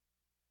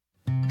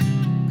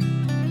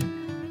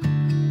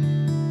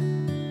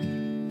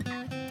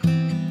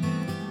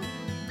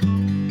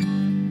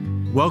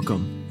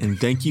Welcome, and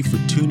thank you for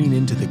tuning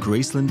into the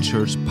Graceland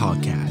Church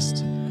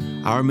podcast.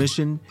 Our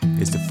mission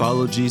is to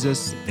follow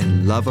Jesus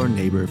and love our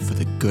neighbor for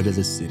the good of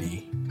the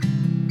city.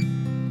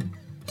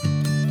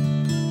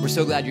 We're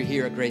so glad you're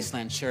here at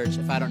Graceland Church.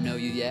 If I don't know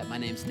you yet, my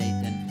name's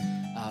Nathan.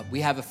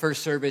 We have a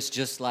first service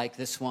just like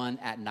this one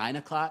at 9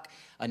 o'clock.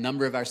 A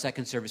number of our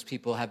second service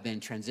people have been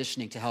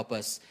transitioning to help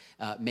us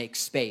make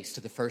space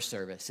to the first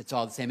service. It's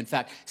all the same. In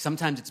fact,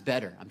 sometimes it's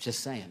better. I'm just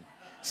saying.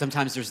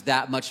 Sometimes there's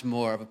that much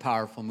more of a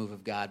powerful move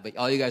of God. But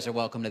all you guys are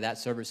welcome to that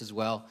service as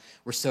well.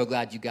 We're so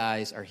glad you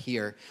guys are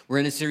here. We're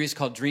in a series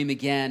called Dream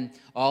Again,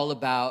 all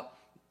about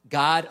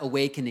God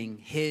awakening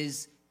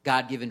His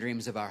God-given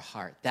dreams of our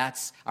heart.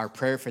 That's our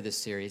prayer for this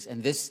series.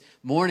 And this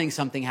morning,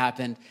 something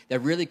happened that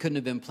really couldn't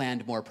have been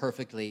planned more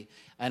perfectly.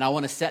 And I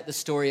want to set the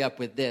story up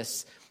with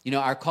this. You know,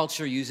 our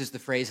culture uses the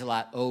phrase a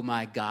lot, oh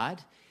my God.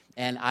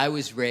 And I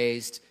was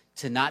raised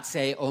to not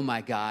say, oh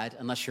my God,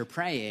 unless you're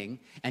praying,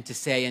 and to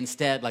say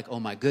instead, like, oh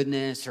my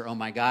goodness, or oh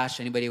my gosh.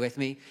 Anybody with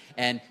me?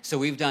 And so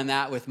we've done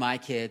that with my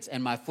kids.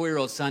 And my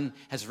 4-year-old son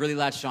has really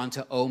latched on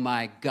to, oh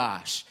my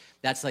gosh.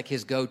 That's like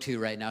his go-to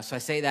right now. So I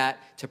say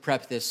that to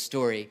prep this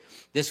story.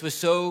 This was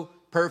so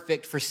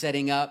perfect for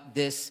setting up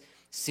this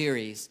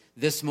series.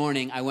 This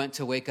morning, I went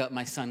to wake up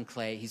my son,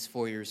 Clay. He's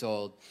 4 years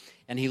old.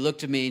 And he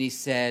looked at me and he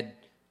said,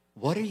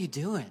 what are you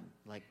doing?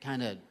 Like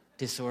kind of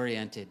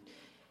disoriented.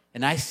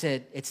 And I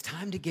said, it's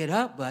time to get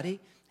up, buddy.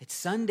 It's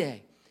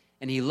Sunday.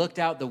 And he looked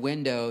out the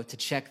window to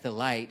check the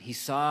light. He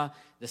saw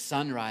the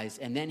sunrise.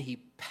 And then he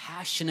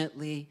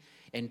passionately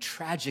and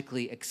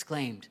tragically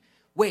exclaimed,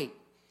 wait,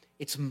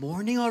 it's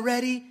morning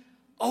already?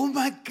 Oh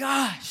my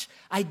gosh,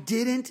 I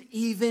didn't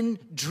even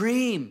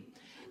dream.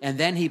 And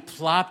then he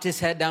plopped his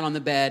head down on the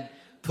bed,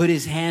 put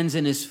his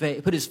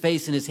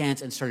face in his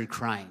hands, and started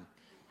crying.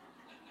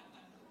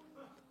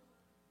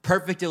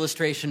 Perfect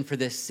illustration for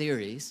this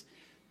series,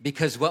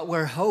 because what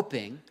we're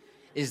hoping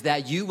is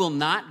that you will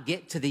not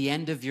get to the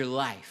end of your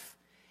life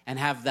and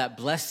have that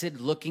blessed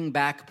looking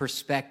back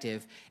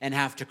perspective and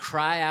have to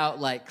cry out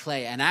like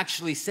Clay and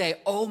actually say,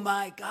 oh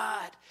my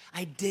God,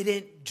 I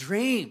didn't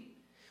dream.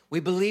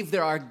 We believe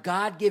there are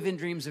God-given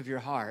dreams of your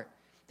heart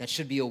that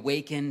should be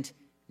awakened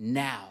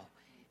now.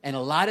 And a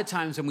lot of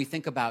times when we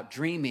think about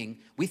dreaming,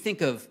 we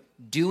think of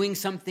doing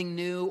something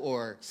new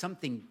or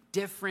something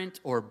different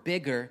or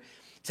bigger.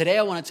 Today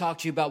I want to talk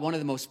to you about one of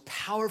the most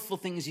powerful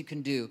things you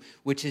can do,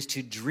 which is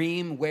to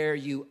dream where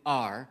you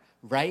are,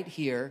 right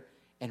here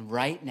and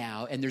right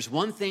now. And there's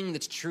one thing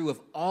that's true of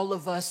all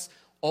of us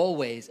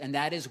always, and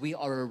that is we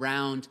are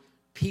around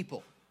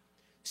people.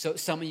 So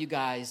some of you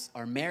guys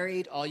are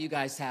married. All you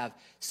guys have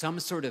some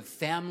sort of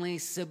family,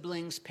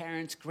 siblings,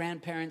 parents,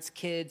 grandparents,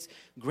 kids,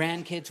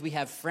 grandkids. We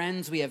have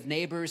friends. We have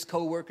neighbors,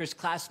 coworkers,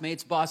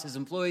 classmates, bosses,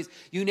 employees.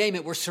 You name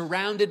it. We're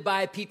surrounded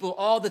by people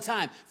all the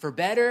time, for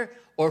better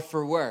or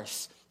for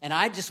worse. And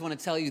I just want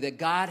to tell you that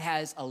God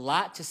has a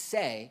lot to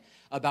say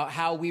about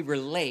how we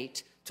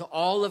relate to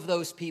all of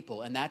those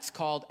people, and that's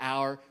called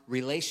our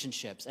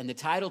relationships. And the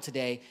title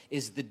today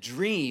is The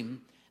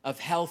Dream of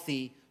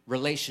Healthy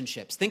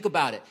Relationships. Think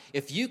about it.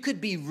 If you could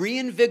be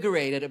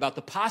reinvigorated about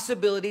the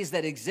possibilities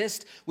that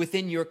exist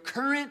within your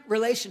current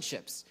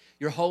relationships,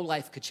 your whole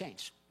life could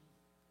change.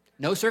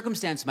 No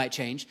circumstance might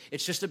change.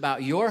 It's just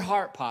about your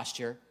heart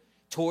posture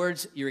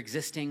towards your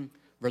existing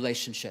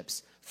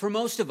relationships. For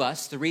most of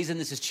us, the reason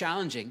this is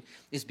challenging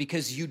is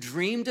because you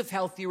dreamed of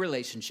healthy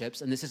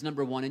relationships, and this is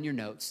number 1 in your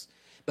notes,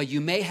 but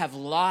you may have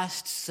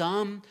lost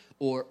some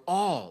or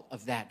all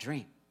of that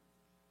dream.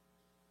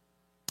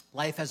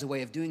 Life has a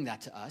way of doing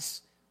that to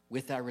us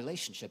with our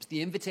relationships.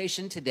 The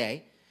invitation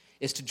today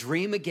is to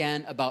dream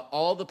again about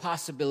all the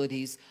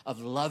possibilities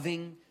of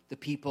loving the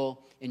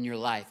people in your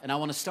life. And I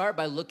want to start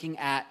by looking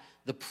at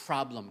the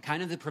problem,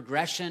 kind of the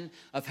progression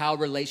of how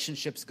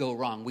relationships go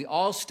wrong. We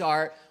all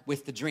start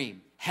with the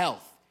dream,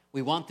 health.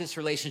 We want this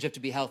relationship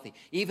to be healthy.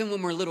 Even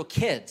when we're little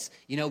kids,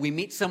 you know, we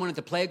meet someone at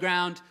the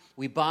playground,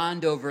 we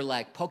bond over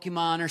like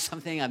Pokemon or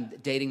something. I'm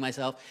dating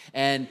myself.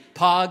 And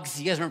Pogs,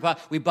 you guys remember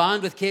Pogs? We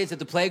bond with kids at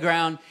the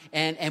playground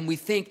and we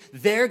think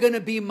they're going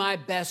to be my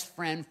best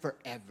friend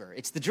forever.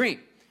 It's the dream,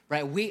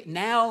 right?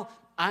 Now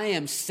I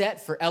am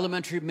set for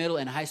elementary, middle,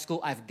 and high school.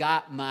 I've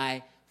got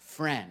my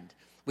friend.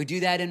 We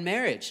do that in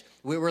marriage.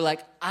 We're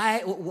like,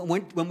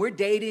 when we're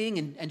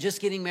dating and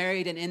just getting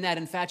married and in that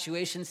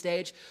infatuation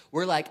stage,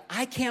 we're like,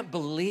 I can't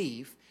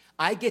believe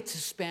I get to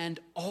spend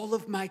all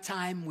of my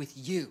time with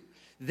you.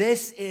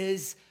 This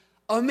is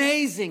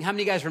amazing. How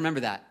many of you guys remember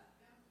that?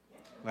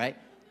 Right?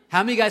 How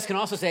many of you guys can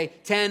also say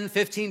 10,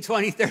 15,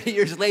 20, 30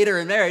 years later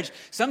in marriage,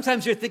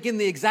 sometimes you're thinking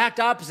the exact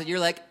opposite. You're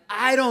like,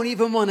 I don't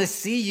even want to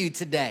see you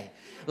today.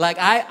 Like,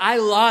 I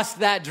lost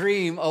that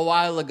dream a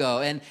while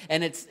ago. And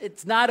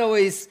it's not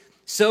always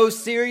So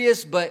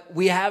serious, but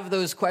we have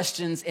those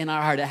questions in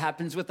our heart. It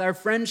happens with our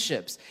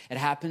friendships. It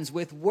happens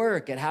with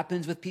work. It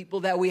happens with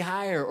people that we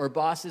hire or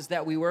bosses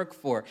that we work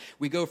for.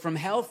 We go from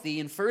healthy,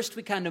 and first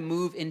we kind of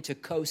move into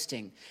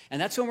coasting. And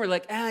that's when we're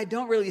like, I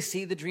don't really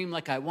see the dream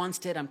like I once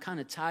did. I'm kind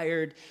of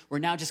tired. We're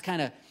now just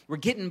we're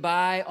getting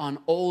by on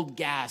old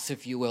gas,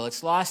 if you will.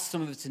 It's lost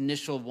some of its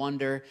initial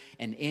wonder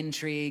and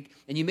intrigue.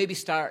 And you maybe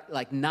start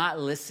like not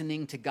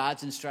listening to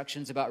God's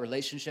instructions about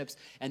relationships.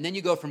 And then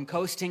you go from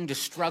coasting to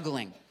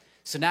struggling.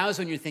 So now is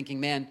when you're thinking,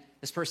 man,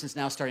 this person's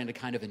now starting to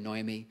kind of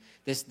annoy me.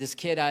 This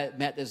kid I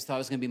met that thought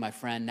was going to be my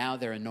friend, now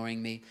they're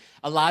annoying me.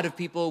 A lot of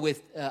people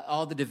with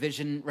all the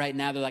division right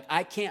now, they're like,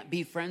 I can't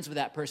be friends with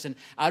that person.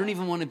 I don't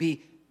even want to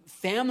be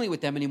family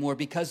with them anymore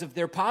because of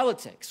their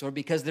politics or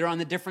because they're on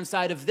the different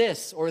side of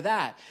this or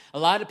that. A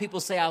lot of people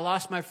say, I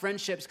lost my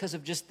friendships because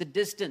of just the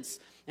distance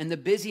and the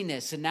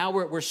busyness, and now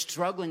we're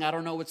struggling. I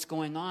don't know what's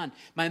going on.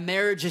 My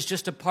marriage is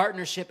just a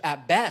partnership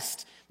at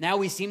best. Now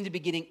we seem to be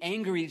getting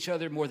angry at each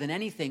other more than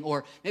anything.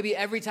 Or maybe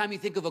every time you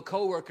think of a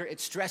coworker,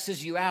 it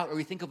stresses you out. Or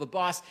you think of a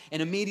boss,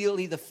 and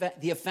immediately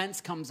the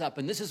offense comes up.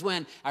 And this is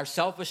when our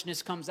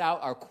selfishness comes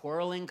out, our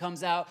quarreling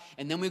comes out,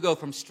 and then we go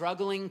from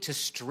struggling to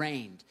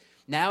strained.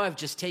 Now I've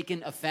just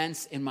taken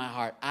offense in my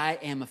heart. I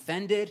am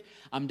offended.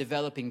 I'm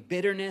developing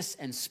bitterness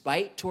and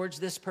spite towards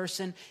this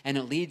person, and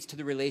it leads to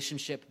the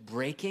relationship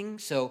breaking.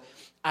 So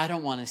I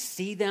don't want to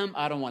see them.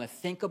 I don't want to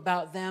think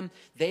about them.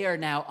 They are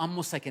now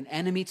almost like an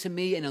enemy to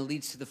me, and it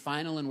leads to the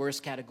final and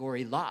worst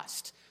category,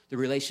 lost. The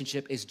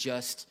relationship is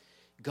just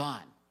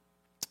gone.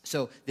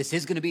 So this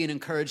is going to be an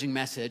encouraging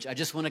message. I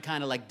just want to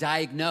kind of like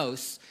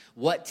diagnose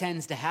what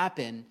tends to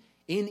happen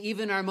in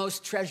even our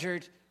most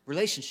treasured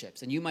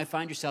relationships. And you might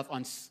find yourself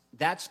on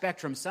that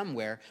spectrum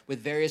somewhere with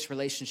various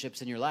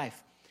relationships in your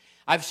life.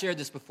 I've shared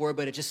this before,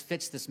 but it just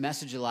fits this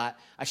message a lot.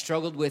 I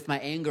struggled with my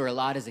anger a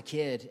lot as a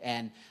kid,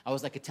 and I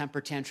was like a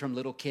temper tantrum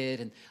little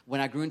kid. And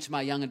when I grew into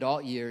my young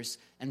adult years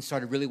and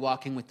started really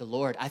walking with the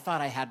Lord, I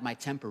thought I had my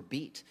temper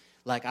beat.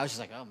 Like, I was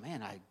just like, oh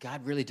man,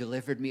 God really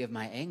delivered me of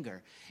my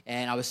anger.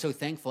 And I was so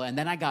thankful. And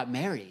then I got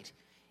married,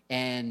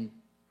 and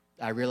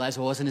I realized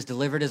I wasn't as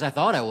delivered as I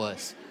thought I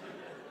was.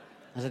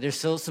 I was like, there's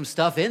still some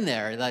stuff in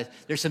there. Like,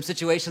 there's some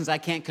situations I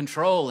can't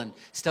control, and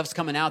stuff's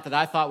coming out that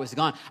I thought was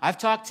gone. I've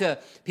talked to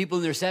people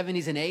in their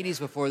 70s and 80s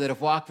before that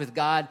have walked with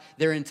God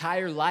their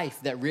entire life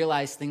that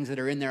realize things that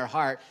are in their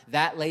heart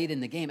that late in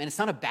the game. And it's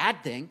not a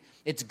bad thing.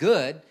 It's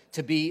good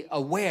to be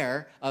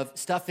aware of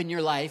stuff in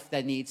your life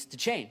that needs to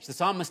change. The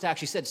psalmist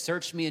actually said,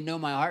 search me and know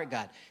my heart,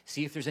 God.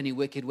 See if there's any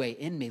wicked way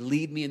in me.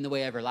 Lead me in the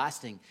way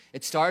everlasting.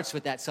 It starts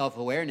with that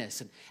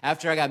self-awareness. And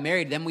after I got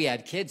married, then we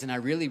had kids, and I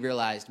really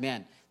realized,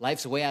 man,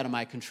 life's way out of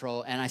my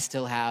control, and I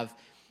still have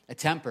a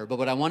temper. But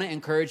what I want to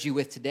encourage you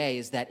with today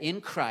is that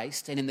in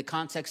Christ and in the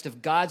context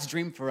of God's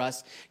dream for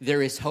us,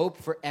 there is hope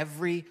for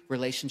every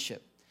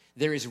relationship.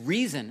 There is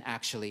reason,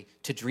 actually,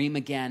 to dream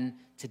again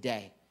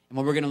today. And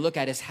what we're going to look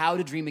at is how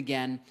to dream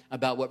again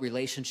about what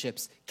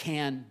relationships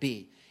can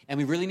be. And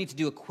we really need to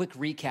do a quick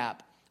recap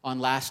on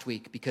last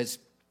week, because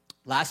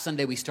last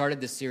Sunday we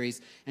started this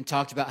series and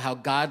talked about how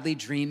godly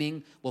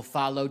dreaming will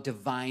follow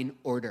divine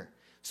order.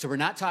 So we're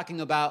not talking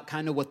about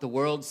kind of what the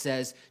world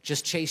says,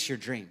 just chase your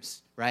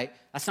dreams, right?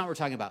 That's not what we're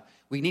talking about.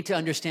 We need to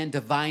understand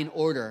divine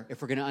order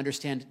if we're going to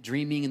understand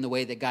dreaming in the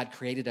way that God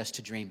created us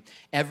to dream.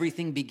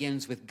 Everything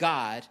begins with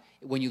God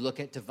when you look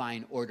at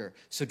divine order.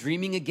 So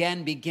dreaming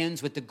again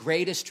begins with the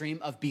greatest dream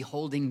of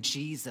beholding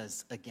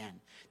Jesus again.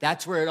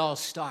 That's where it all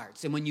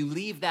starts. And when you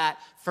leave that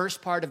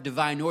first part of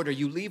divine order,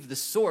 you leave the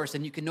source,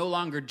 and you can no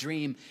longer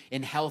dream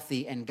in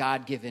healthy and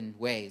God-given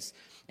ways.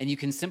 And you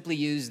can simply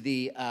use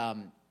the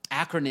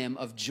acronym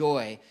of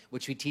JOY,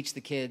 which we teach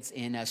the kids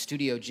in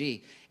Studio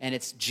G. And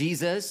it's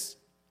Jesus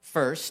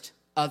first,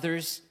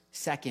 others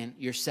second,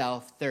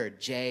 yourself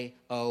third,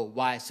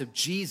 J-O-Y. So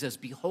Jesus,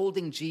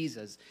 beholding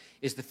Jesus,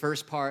 is the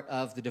first part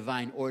of the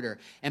divine order.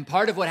 And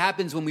part of what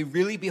happens when we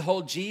really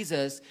behold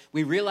Jesus,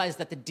 we realize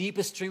that the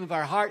deepest dream of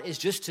our heart is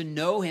just to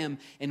know him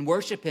and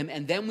worship him.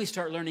 And then we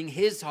start learning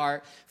his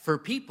heart for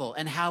people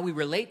and how we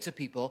relate to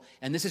people.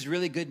 And this is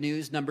really good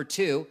news. Number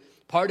 2,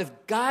 part of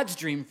God's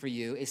dream for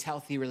you is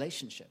healthy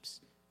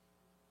relationships.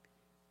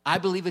 I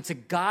believe it's a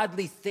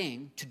godly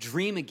thing to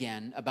dream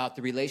again about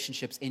the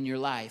relationships in your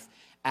life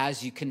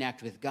as you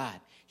connect with God.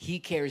 He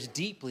cares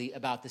deeply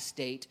about the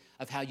state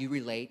of how you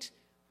relate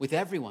with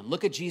everyone.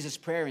 Look at Jesus'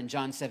 prayer in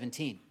John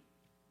 17.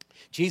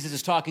 Jesus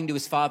is talking to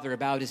his Father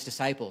about his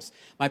disciples.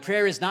 My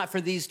prayer is not for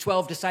these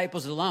 12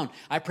 disciples alone.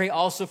 I pray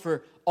also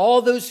for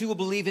all those who will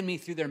believe in me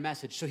through their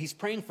message. So he's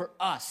praying for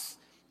us,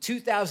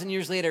 2,000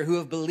 years later, who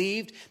have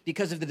believed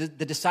because of the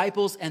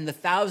disciples and the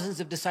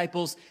thousands of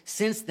disciples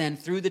since then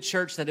through the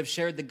church that have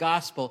shared the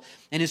gospel.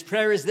 And his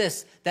prayer is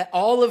this, that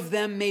all of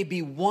them may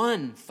be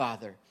one,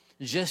 Father,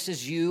 just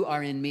as you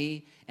are in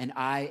me and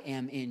I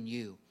am in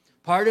you.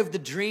 Part of the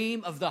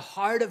dream of the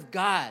heart of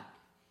God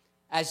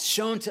as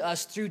shown to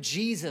us through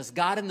Jesus,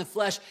 God in the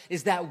flesh,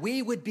 is that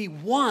we would be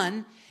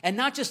one, and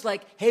not just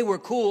like, hey, we're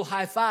cool,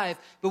 high five,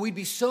 but we'd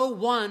be so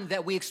one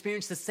that we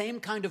experience the same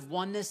kind of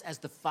oneness as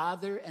the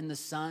Father and the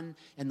Son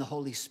and the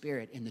Holy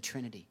Spirit in the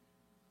Trinity.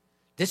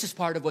 This is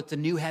part of what the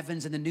new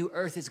heavens and the new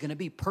earth is going to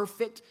be,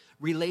 perfect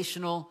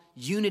relational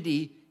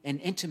unity and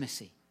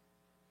intimacy.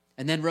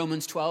 And then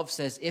Romans 12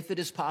 says, if it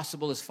is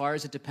possible, as far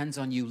as it depends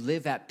on you,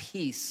 live at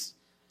peace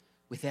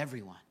with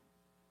everyone.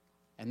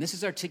 And this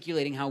is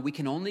articulating how we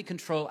can only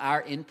control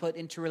our input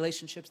into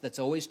relationships. That's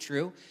always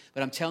true.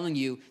 But I'm telling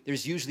you,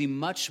 there's usually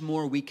much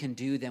more we can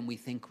do than we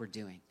think we're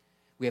doing.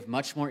 We have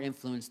much more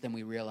influence than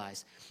we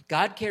realize.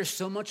 God cares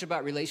so much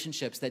about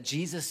relationships that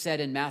Jesus said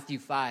in Matthew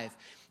 5,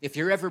 if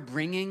you're ever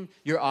bringing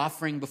your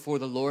offering before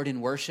the Lord in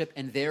worship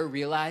and there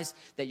realize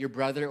that your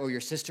brother or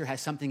your sister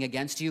has something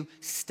against you,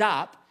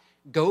 stop,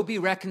 go be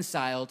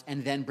reconciled,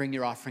 and then bring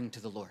your offering to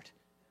the Lord.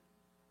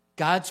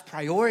 God's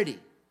priority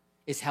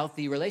is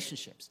healthy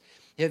relationships.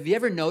 Have you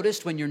ever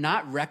noticed when you're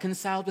not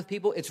reconciled with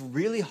people, it's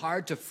really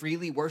hard to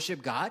freely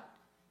worship God?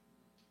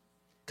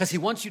 Because he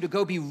wants you to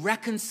go be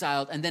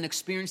reconciled and then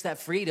experience that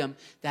freedom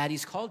that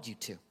he's called you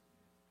to.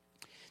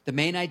 The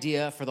main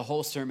idea for the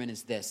whole sermon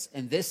is this,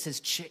 and this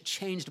has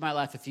changed my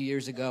life a few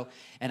years ago,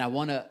 and I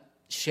want to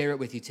share it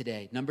with you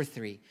today. Number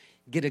 3,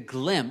 get a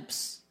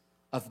glimpse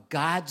of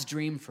God's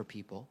dream for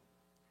people,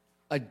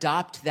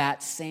 adopt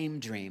that same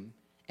dream,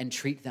 and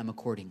treat them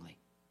accordingly.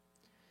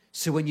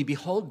 So when you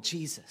behold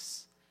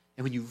Jesus,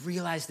 and when you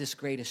realize this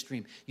greatest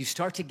dream, you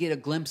start to get a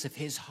glimpse of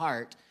his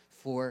heart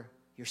for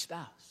your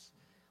spouse,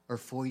 or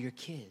for your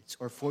kids,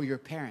 or for your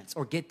parents,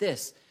 or get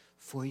this,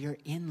 for your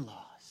in-laws.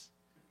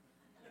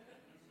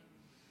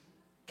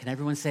 Can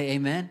everyone say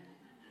amen?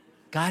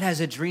 God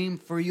has a dream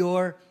for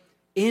your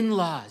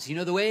in-laws. You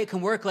know, the way it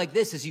can work like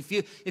this is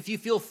if you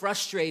feel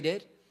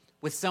frustrated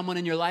with someone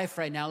in your life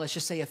right now, let's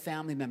just say a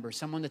family member,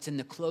 someone that's in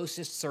the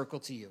closest circle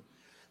to you,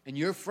 and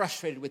you're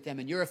frustrated with them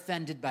and you're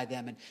offended by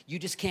them and you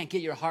just can't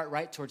get your heart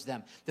right towards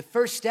them. The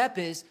first step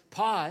is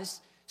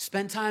pause,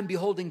 spend time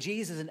beholding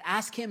Jesus, and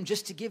ask him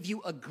just to give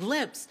you a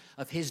glimpse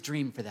of his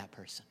dream for that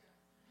person.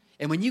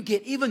 And when you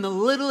get even the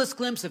littlest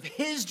glimpse of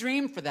his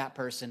dream for that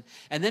person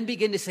and then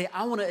begin to say,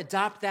 I want to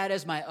adopt that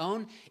as my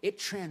own, it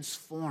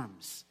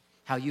transforms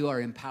how you are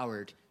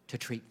empowered to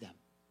treat them.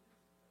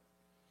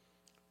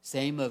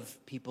 Same of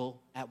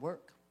people at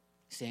work.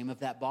 Same of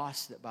that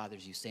boss that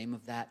bothers you. Same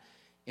of that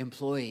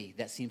employee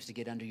that seems to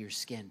get under your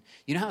skin.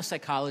 You know how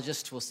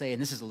psychologists will say,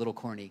 and this is a little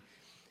corny,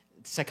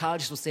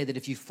 psychologists will say that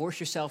if you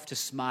force yourself to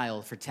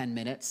smile for 10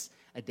 minutes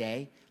a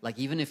day, like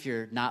even if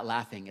you're not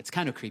laughing, it's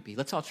kind of creepy.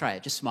 Let's all try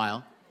it. Just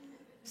smile.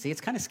 See,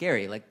 it's kind of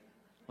scary. Like,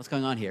 what's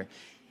going on here?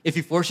 If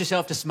you force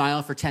yourself to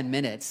smile for 10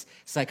 minutes,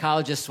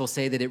 psychologists will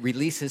say that it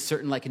releases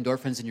certain like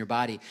endorphins in your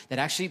body that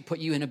actually put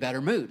you in a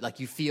better mood. Like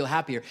you feel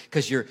happier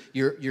because you're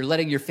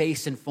letting your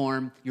face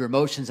inform your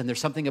emotions. And there's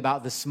something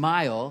about the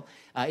smile,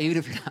 even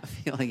if you're not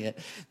feeling it,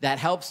 that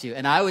helps you.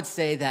 And I would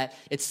say that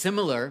it's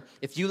similar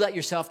if you let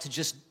yourself to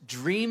just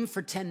dream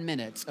for 10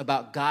 minutes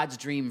about God's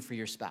dream for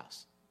your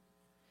spouse.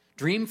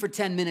 Dream for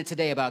 10 minutes a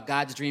day about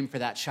God's dream for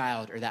that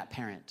child or that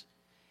parent.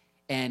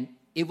 And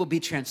it will be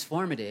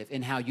transformative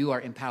in how you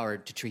are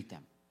empowered to treat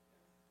them.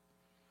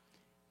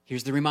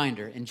 Here's the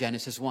reminder in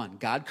Genesis 1.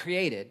 God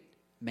created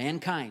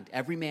mankind,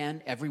 every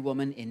man, every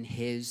woman in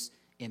his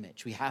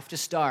image. We have to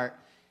start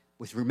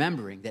with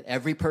remembering that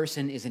every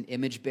person is an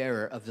image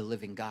bearer of the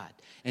living God.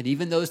 And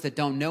even those that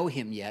don't know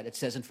him yet, it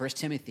says in 1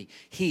 Timothy,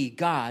 he,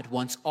 God,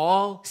 wants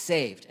all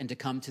saved and to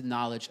come to the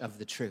knowledge of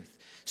the truth.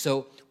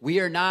 So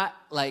we are not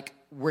like,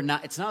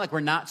 it's not like we're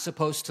not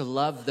supposed to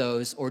love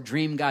those or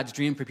dream God's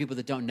dream for people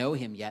that don't know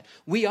him yet.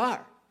 We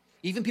are.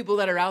 Even people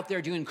that are out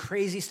there doing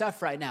crazy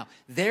stuff right now,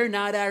 they're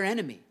not our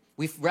enemy.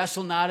 We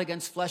wrestle not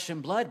against flesh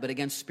and blood, but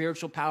against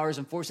spiritual powers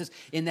and forces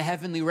in the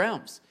heavenly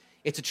realms.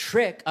 It's a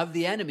trick of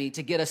the enemy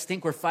to get us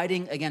think we're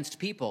fighting against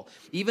people.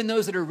 Even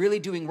those that are really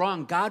doing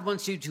wrong, God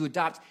wants you to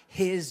adopt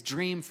his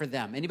dream for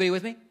them. Anybody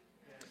with me?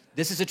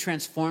 This is a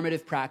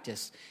transformative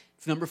practice.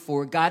 Number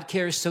 4, God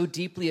cares so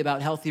deeply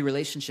about healthy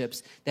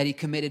relationships that he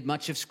committed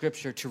much of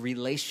Scripture to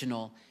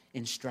relational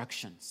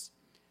instructions.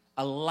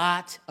 A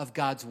lot of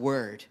God's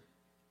word,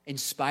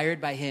 inspired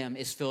by him,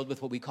 is filled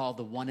with what we call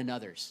the one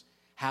another's,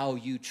 how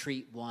you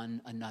treat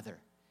one another.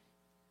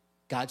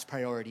 God's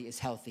priority is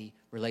healthy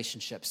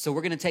relationships. So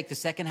we're going to take the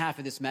second half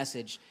of this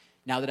message,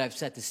 now that I've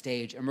set the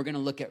stage, and we're going to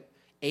look at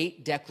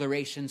 8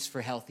 declarations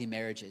for healthy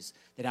marriages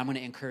that I'm going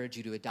to encourage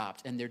you to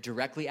adopt. And they're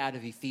directly out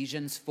of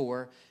Ephesians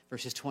 4,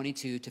 verses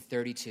 22 to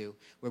 32,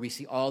 where we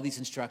see all these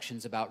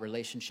instructions about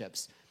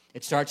relationships.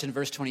 It starts in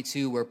verse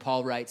 22, where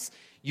Paul writes,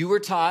 you were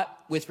taught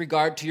with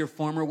regard to your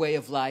former way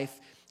of life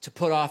to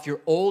put off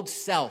your old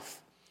self,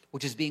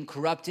 which is being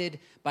corrupted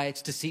by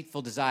its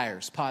deceitful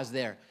desires. Pause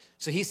there.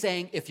 So he's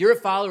saying, if you're a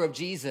follower of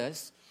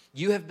Jesus,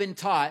 you have been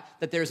taught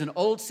that there's an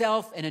old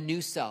self and a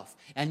new self.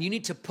 And you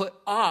need to put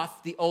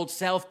off the old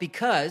self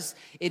because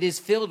it is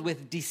filled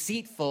with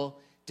deceitful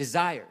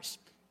desires.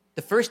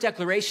 The first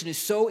declaration is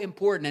so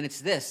important, and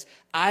it's this: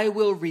 I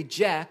will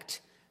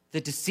reject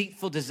the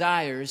deceitful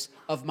desires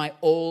of my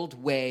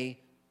old way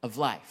of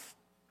life.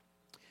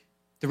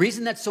 The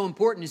reason that's so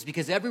important is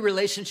because every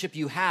relationship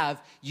you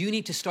have, you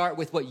need to start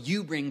with what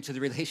you bring to the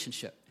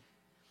relationship.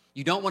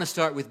 You don't want to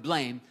start with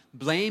blame.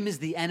 Blame is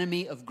the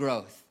enemy of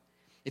growth.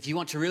 If you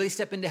want to really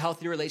step into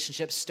healthy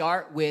relationships,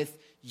 start with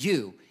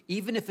you.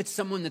 Even if it's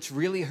someone that's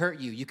really hurt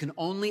you, you can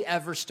only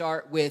ever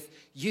start with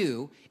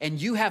you, and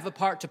you have a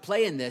part to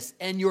play in this,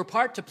 and your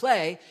part to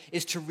play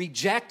is to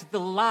reject the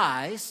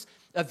lies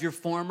of your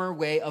former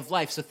way of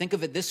life. So think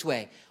of it this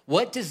way.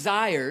 What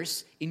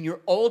desires in your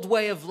old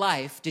way of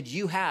life did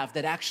you have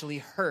that actually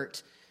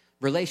hurt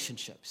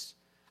relationships?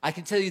 I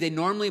can tell you they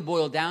normally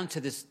boil down to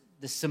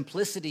the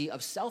simplicity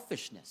of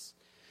selfishness.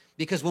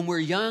 Because when we're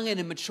young and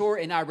immature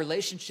in our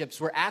relationships,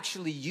 we're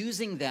actually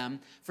using them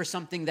for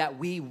something that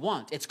we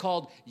want. It's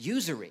called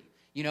usury.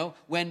 You know,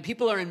 when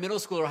people are in middle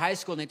school or high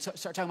school and they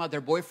start talking about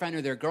their boyfriend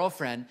or their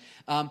girlfriend,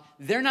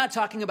 they're not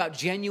talking about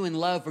genuine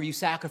love where you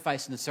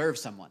sacrifice and serve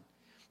someone.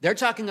 They're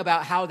talking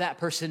about how that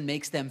person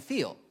makes them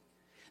feel.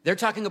 They're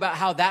talking about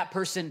how that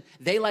person,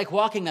 they like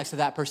walking next to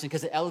that person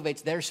because it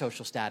elevates their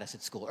social status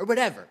at school or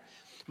whatever.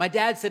 My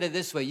dad said it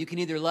this way: you can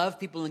either love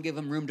people and give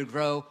them room to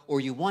grow, or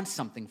you want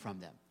something from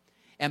them.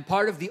 And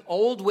part of the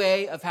old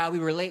way of how we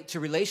relate to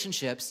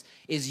relationships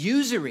is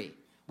usury.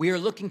 We are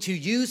looking to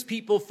use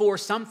people for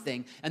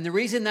something. And the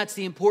reason that's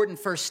the important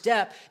first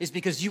step is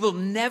because you will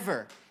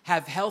never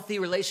have healthy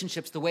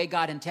relationships the way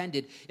God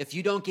intended if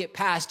you don't get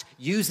past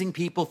using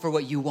people for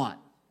what you want.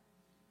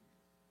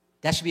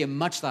 That should be a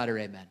much louder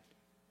amen.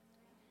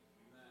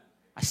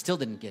 I still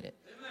didn't get it.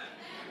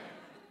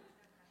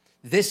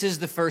 This is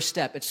the first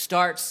step. It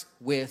starts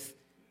with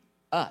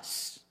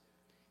us.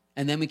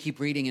 And then we keep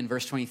reading in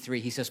verse 23.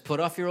 He says, put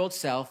off your old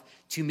self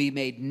to be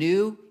made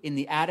new in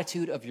the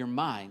attitude of your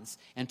minds,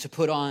 and to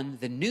put on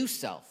the new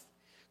self,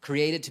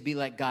 created to be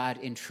like God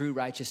in true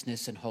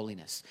righteousness and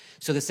holiness.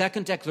 So the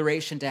second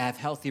declaration to have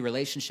healthy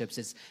relationships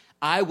is,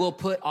 I will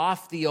put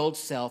off the old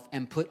self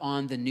and put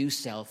on the new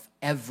self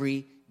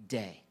every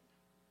day.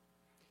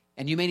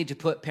 And you may need to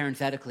put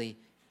parenthetically,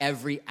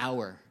 every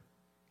hour,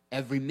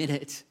 every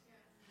minute.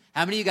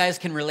 How many of you guys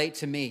can relate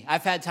to me?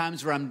 I've had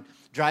times where I'm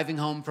driving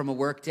home from a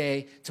work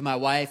day to my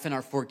wife and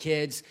our 4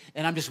 kids,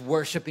 and I'm just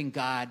worshiping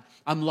God.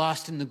 I'm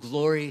lost in the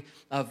glory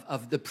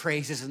of the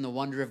praises and the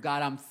wonder of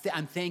God.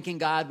 I'm thanking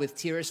God with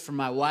tears for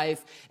my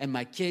wife and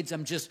my kids.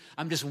 I'm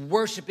just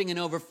worshiping and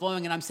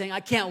overflowing, and I'm saying, I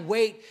can't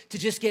wait to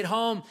just get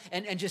home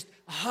and just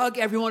hug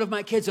every one of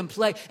my kids and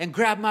play and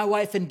grab my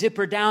wife and dip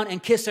her down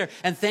and kiss her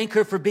and thank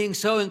her for being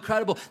so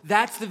incredible.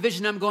 That's the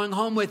vision I'm going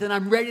home with, and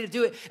I'm ready to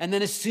do it. And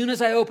then as soon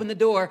as I open the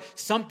door,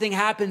 something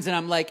happens, and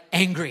I'm like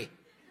angry.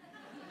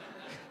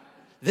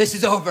 This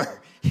is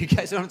over. You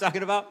guys know what I'm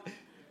talking about?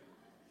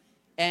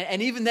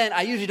 And even then,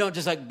 I usually don't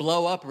just like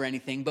blow up or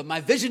anything, but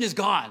my vision is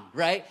gone,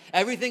 right?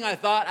 Everything I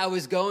thought I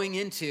was going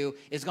into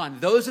is gone.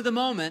 Those are the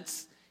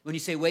moments when you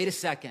say, wait a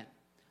second,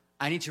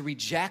 I need to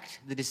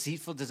reject the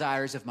deceitful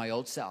desires of my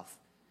old self,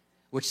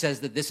 which says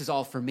that this is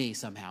all for me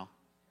somehow.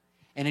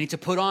 And I need to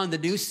put on the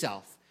new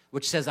self,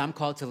 which says I'm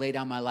called to lay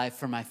down my life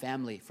for my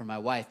family, for my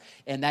wife.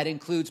 And that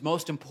includes,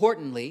 most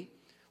importantly,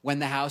 when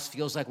the house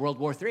feels like World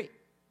War III.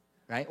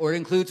 Right? Or it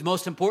includes,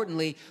 most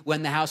importantly,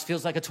 when the house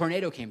feels like a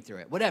tornado came through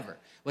it.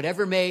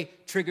 Whatever may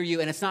trigger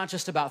you. And it's not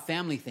just about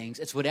family things.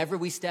 It's whatever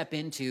we step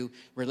into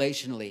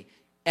relationally.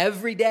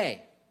 Every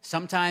day,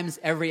 sometimes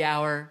every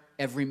hour,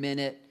 every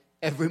minute,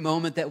 every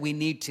moment that we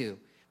need to.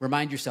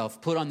 Remind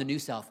yourself, put on the new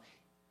self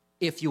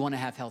if you want to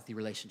have healthy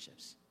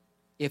relationships.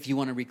 If you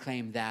want to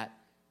reclaim that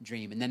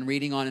dream. And then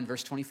reading on in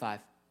verse 25.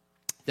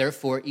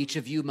 Therefore, each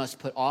of you must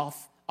put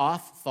off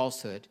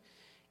falsehood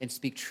and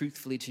speak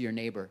truthfully to your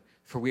neighbor,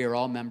 for we are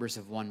all members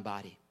of one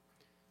body.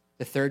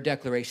 The third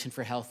declaration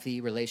for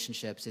healthy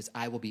relationships is,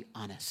 I will be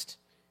honest.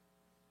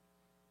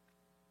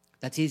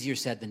 That's easier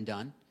said than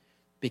done,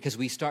 because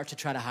we start to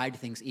try to hide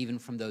things even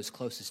from those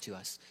closest to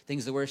us.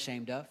 Things that we're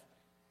ashamed of,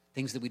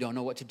 things that we don't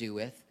know what to do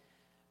with.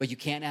 But you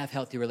can't have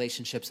healthy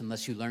relationships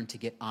unless you learn to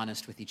get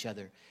honest with each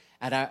other.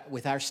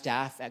 With our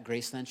staff at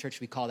Graceland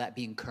Church, we call that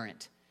being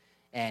current.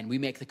 And we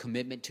make the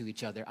commitment to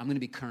each other. I'm going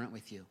to be current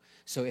with you.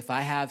 So if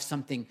I have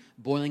something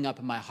boiling up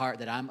in my heart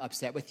that I'm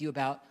upset with you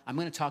about, I'm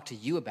going to talk to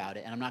you about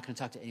it, and I'm not going to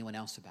talk to anyone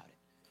else about it.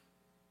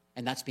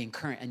 And that's being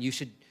current. And you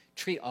should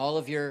treat all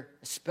of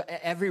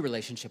every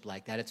relationship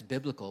like that. It's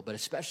biblical, but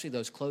especially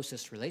those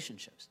closest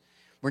relationships.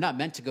 We're not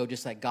meant to go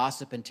just like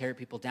gossip and tear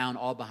people down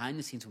all behind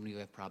the scenes when we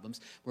have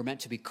problems. We're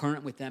meant to be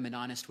current with them and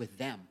honest with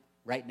them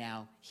right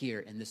now, here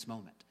in this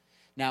moment.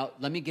 Now,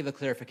 let me give a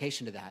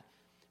clarification to that.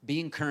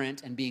 Being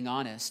current and being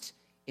honest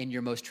in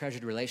your most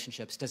treasured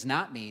relationships does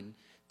not mean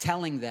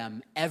telling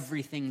them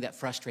everything that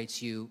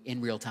frustrates you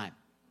in real time.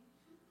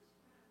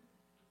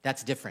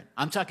 That's different.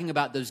 I'm talking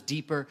about those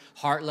deeper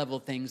heart-level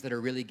things that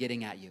are really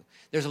getting at you.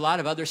 There's a lot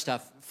of other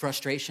stuff,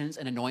 frustrations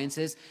and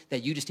annoyances,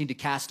 that you just need to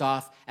cast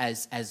off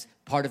as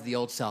part of the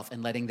old self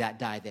and letting that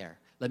die there.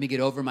 Let me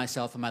get over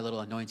myself and my little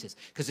annoyances.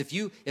 Because if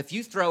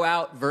you throw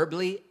out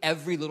verbally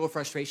every little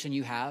frustration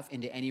you have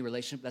into any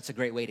relationship, that's a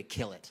great way to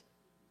kill it.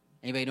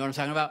 Anybody know what I'm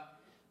talking about?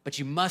 but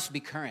you must be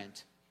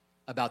current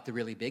about the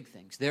really big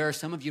things. There are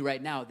some of you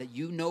right now that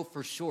you know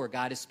for sure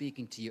God is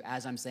speaking to you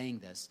as I'm saying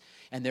this,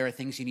 and there are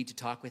things you need to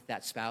talk with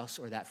that spouse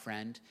or that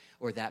friend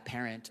or that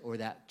parent or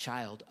that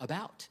child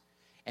about.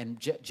 And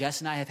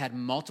Jess and I have had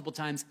multiple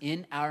times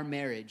in our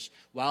marriage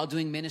while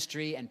doing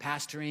ministry and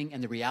pastoring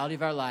and the reality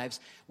of our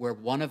lives where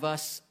one of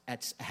us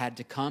had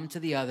to come to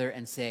the other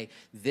and say,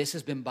 this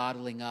has been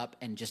bottling up,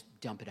 and just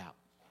dump it out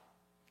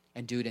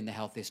and do it in the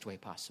healthiest way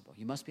possible.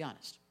 You must be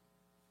honest.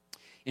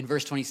 In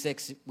verse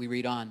 26, we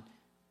read on.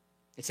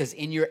 It says,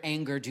 in your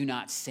anger, do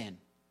not sin.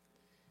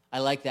 I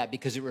like that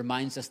because it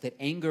reminds us that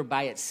anger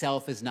by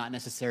itself is not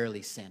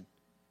necessarily sin.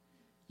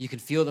 You can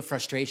feel the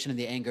frustration and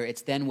the anger.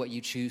 It's then what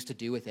you choose to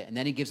do with it. And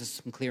then he gives us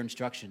some clear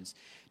instructions.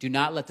 Do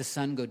not let the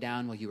sun go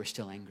down while you are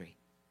still angry,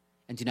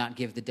 and do not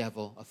give the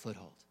devil a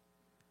foothold.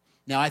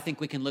 Now, I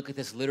think we can look at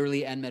this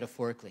literally and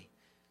metaphorically.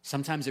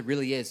 Sometimes it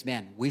really is,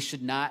 man, we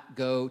should not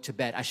go to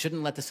bed. I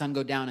shouldn't let the sun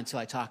go down until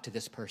I talk to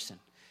this person.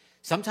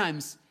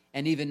 Sometimes,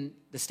 and even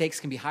the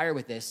stakes can be higher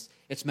with this,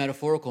 it's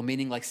metaphorical,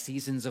 meaning like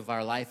seasons of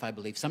our life, I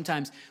believe.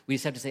 Sometimes we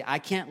just have to say, I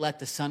can't let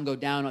the sun go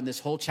down on this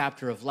whole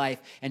chapter of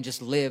life and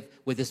just live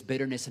with this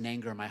bitterness and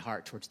anger in my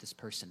heart towards this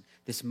person.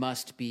 This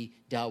must be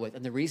dealt with.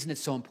 And the reason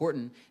it's so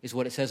important is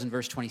what it says in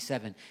verse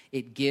 27.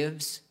 It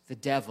gives the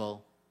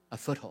devil a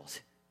foothold.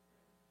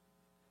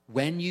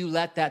 When you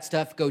let that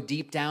stuff go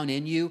deep down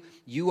in you,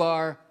 you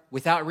are,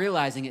 without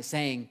realizing it,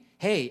 saying,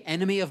 hey,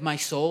 enemy of my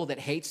soul that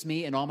hates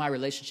me and all my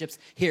relationships,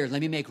 here, let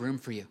me make room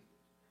for you.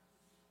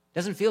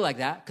 Doesn't feel like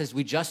that because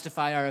we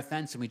justify our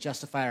offense and we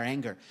justify our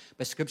anger.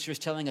 But Scripture is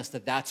telling us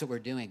that that's what we're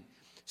doing.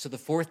 So the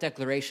fourth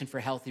declaration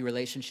for healthy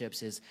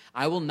relationships is,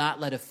 I will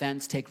not let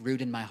offense take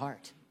root in my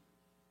heart.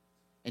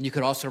 And you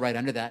could also write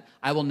under that,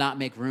 I will not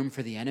make room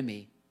for the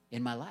enemy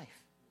in my life.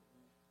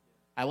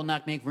 I will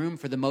not make room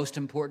for the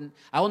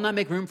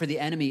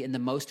enemy in the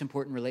most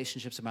important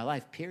relationships of my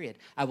life, period.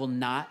 I will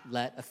not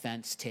let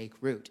offense take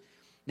root.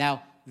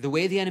 Now, the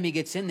way the enemy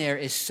gets in there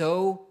is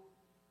so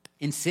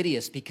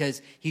insidious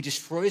because he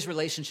destroys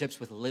relationships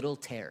with little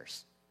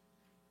tears.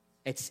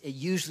 It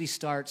usually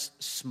starts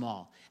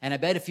small. And I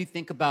bet if you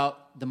think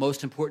about the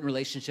most important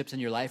relationships in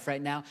your life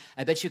right now,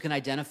 I bet you can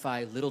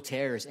identify little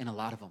tears in a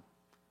lot of them.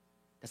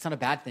 That's not a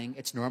bad thing.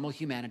 It's normal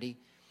humanity.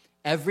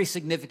 Every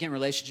significant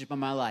relationship in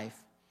my life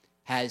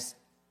has,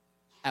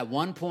 at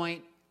one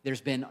point, there's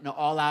been an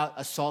all-out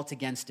assault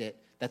against it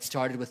that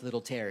started with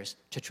little tears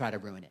to try to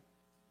ruin it.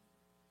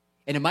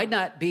 And it might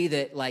not be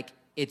that, like,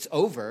 it's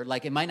over,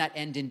 like it might not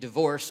end in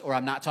divorce, or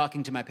I'm not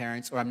talking to my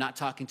parents, or I'm not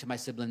talking to my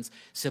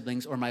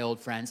siblings or my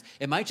old friends.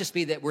 It might just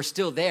be that we're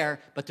still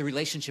there, but the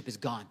relationship is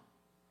gone,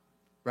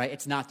 right?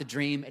 It's not the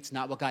dream. It's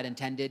not what God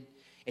intended.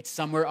 It's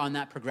somewhere on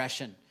that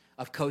progression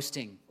of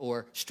coasting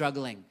or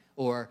struggling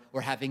or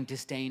having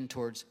disdain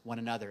towards one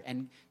another.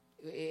 And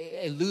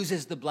it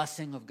loses the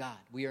blessing of God.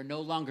 We are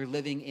no longer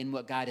living in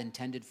what God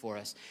intended for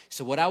us.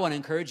 So what I want to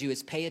encourage you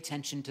is pay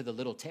attention to the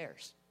little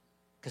tears,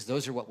 because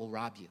those are what will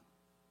rob you.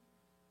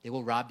 They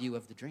will rob you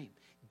of the dream.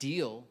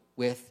 Deal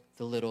with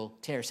the little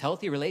tears.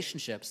 Healthy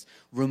relationships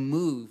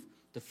remove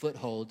the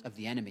foothold of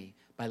the enemy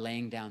by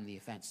laying down the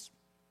offense.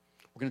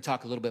 We're going to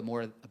talk a little bit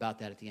more about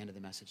that at the end of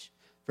the message.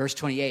 Verse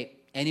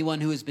 28,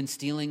 anyone who has been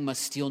stealing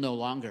must steal no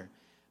longer,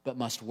 but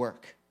must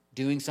work,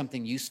 doing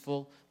something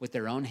useful with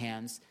their own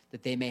hands,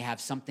 that they may have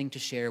something to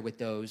share with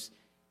those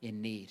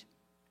in need.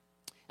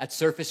 At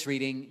surface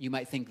reading, you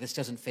might think this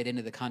doesn't fit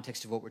into the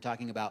context of what we're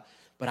talking about,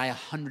 but I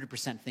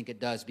 100% think it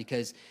does,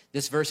 because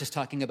this verse is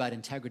talking about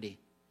integrity.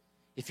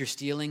 If you're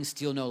stealing,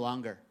 steal no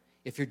longer.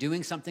 If you're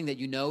doing something that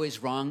you know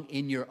is wrong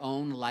in your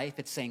own life,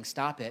 it's saying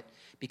stop it,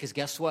 because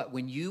guess what?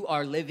 When you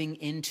are living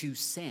into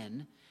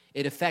sin,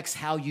 it affects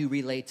how you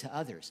relate to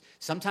others.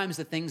 Sometimes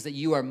the things that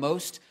you are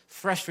most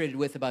frustrated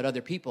with about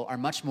other people are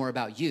much more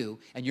about you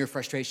and your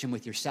frustration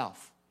with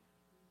yourself.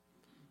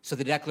 So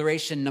the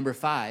declaration number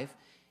 5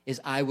 is,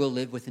 I will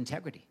live with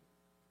integrity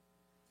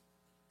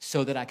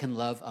so that I can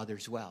love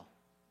others well.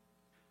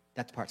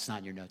 That part's not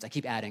in your notes. I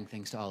keep adding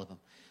things to all of them.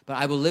 But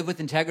I will live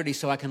with integrity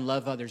so I can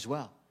love others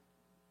well.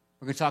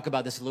 We're going to talk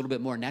about this a little bit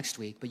more next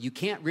week, but you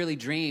can't really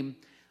dream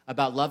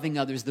about loving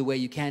others the way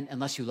you can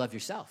unless you love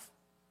yourself.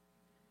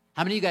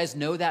 How many of you guys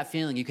know that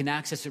feeling? You can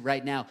access it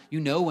right now.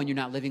 You know when you're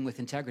not living with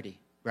integrity,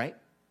 right?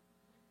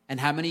 And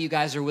how many of you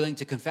guys are willing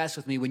to confess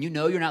with me, when you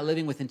know you're not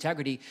living with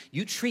integrity,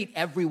 you treat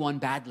everyone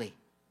badly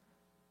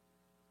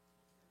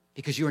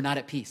because you are not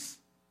at peace.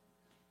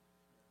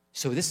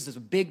 So this is a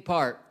big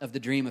part of the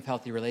dream of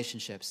healthy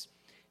relationships.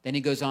 Then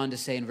he goes on to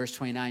say in verse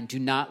 29, do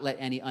not let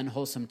any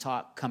unwholesome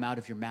talk come out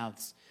of your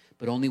mouths,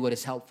 but only what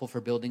is helpful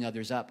for building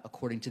others up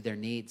according to their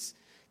needs,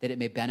 that it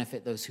may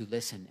benefit those who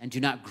listen. And do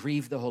not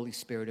grieve the Holy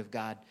Spirit of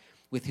God,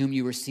 with whom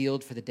you were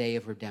sealed for the day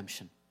of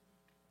redemption.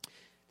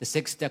 The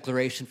 6th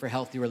declaration for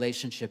healthy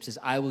relationships is,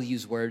 I will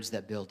use words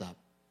that build up.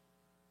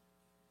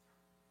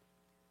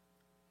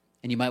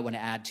 And you might want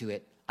to add to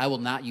it, I will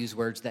not use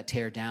words that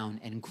tear down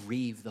and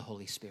grieve the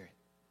Holy Spirit.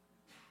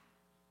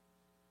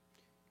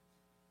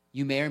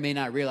 You may or may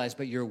not realize,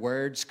 but your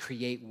words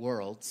create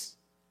worlds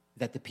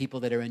that the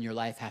people that are in your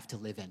life have to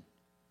live in.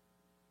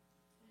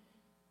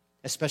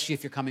 especially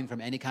if you're coming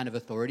from any kind of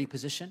authority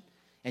position.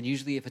 And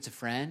usually if it's a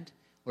friend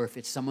or if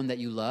it's someone that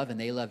you love and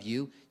they love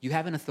you, you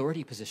have an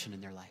authority position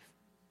in their life.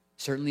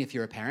 Certainly if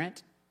you're a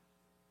parent,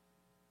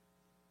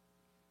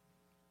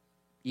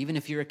 even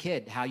if you're a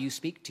kid, how you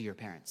speak to your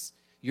parents.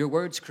 Your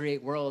words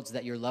create worlds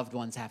that your loved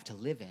ones have to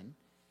live in.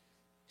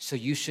 So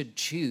you should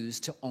choose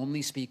to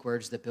only speak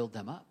words that build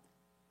them up.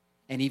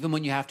 And even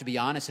when you have to be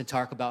honest and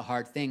talk about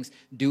hard things,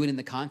 do it in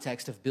the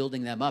context of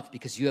building them up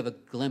because you have a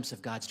glimpse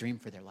of God's dream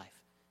for their life.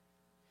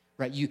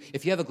 Right?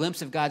 If you have a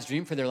glimpse of God's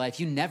dream for their life,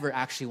 you never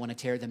actually want to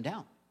tear them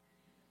down.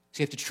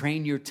 So you have to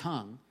train your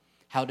tongue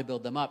how to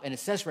build them up. And it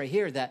says right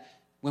here that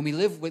when we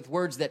live with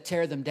words that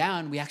tear them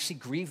down, we actually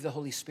grieve the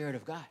Holy Spirit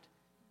of God.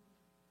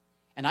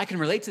 And I can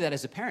relate to that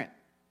as a parent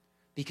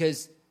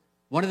because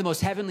one of the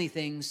most heavenly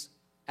things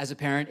as a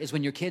parent is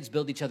when your kids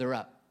build each other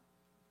up,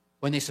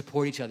 when they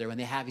support each other, when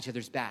they have each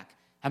other's back.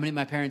 How many of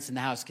my parents in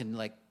the house can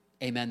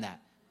amen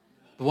that?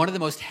 But one of the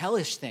most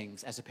hellish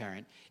things as a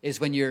parent is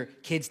when your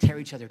kids tear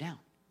each other down.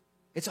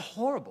 It's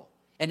horrible.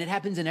 And it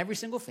happens in every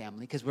single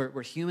family because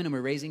we're human and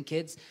we're raising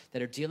kids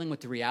that are dealing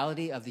with the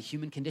reality of the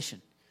human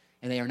condition.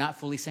 And they are not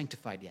fully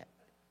sanctified yet.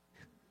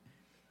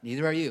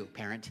 Neither are you,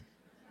 parent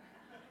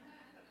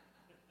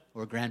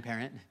or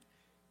grandparent.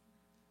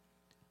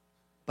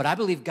 But I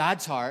believe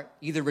God's heart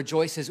either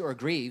rejoices or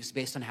grieves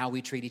based on how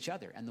we treat each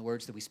other and the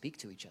words that we speak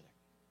to each other.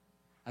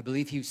 I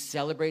believe he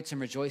celebrates and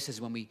rejoices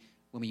when we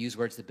use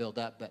words that build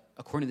up, but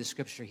according to the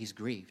scripture, he's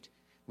grieved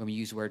when we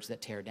use words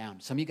that tear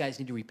down. Some of you guys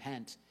need to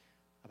repent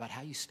about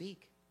how you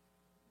speak.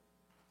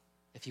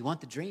 If you want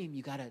the dream,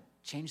 you got to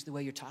change the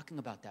way you're talking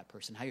about that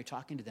person, how you're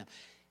talking to them.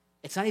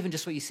 It's not even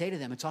just what you say to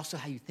them, it's also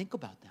how you think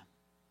about them.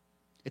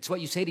 It's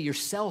what you say to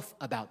yourself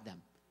about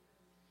them.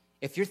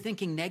 If you're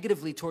thinking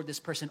negatively toward this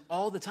person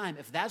all the time,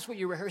 if that's what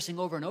you're rehearsing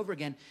over and over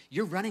again,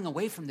 you're running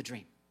away from the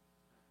dream.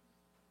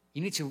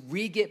 You need to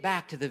re-get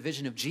back to the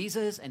vision of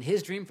Jesus and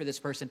his dream for this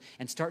person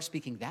and start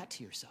speaking that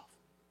to yourself.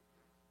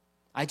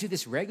 I do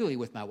this regularly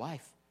with my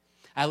wife.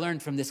 I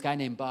learned from this guy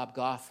named Bob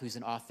Goff, who's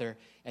an author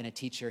and a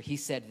teacher. He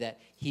said that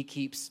he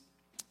keeps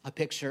a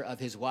picture of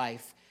his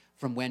wife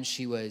from when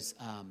she was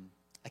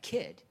a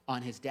kid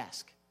on his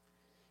desk.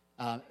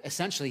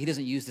 Essentially, he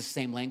doesn't use the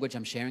same language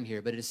I'm sharing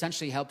here, but it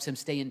essentially helps him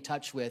stay in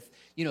touch with,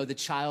 the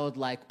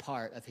childlike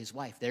part of his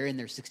wife. They're in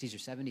their 60s or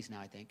 70s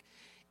now, I think.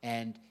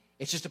 And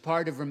it's just a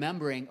part of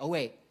remembering, oh,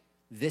 wait,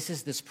 this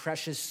is this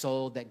precious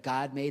soul that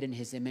God made in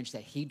his image,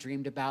 that he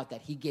dreamed about,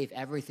 that he gave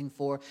everything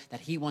for,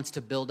 that he wants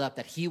to build up,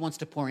 that he wants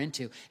to pour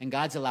into. And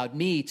God's allowed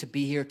me to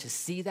be here to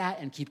see that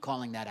and keep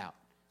calling that out,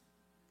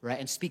 right?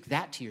 And speak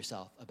that to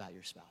yourself about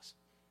your spouse.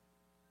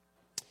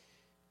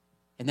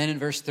 And then in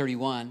verse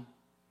 31,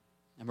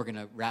 and we're going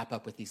to wrap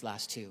up with these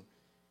last two,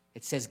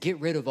 it says, get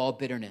rid of all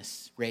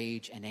bitterness,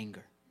 rage, and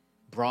anger,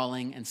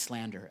 brawling and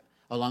slander,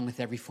 along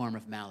with every form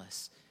of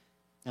malice.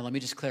 Now, let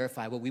me just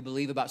clarify. What we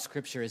believe about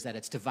Scripture is that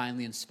it's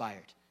divinely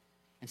inspired.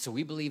 And so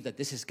we believe that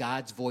this is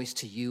God's voice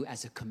to you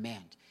as a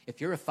command. If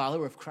you're a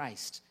follower of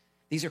Christ,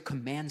 these are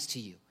commands to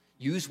you.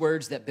 Use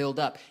words that build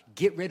up.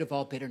 Get rid of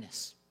all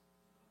bitterness.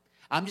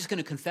 I'm just going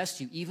to confess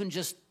to you, even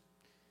just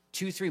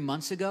 2-3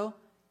 months ago,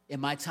 in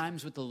my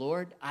times with the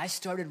Lord, I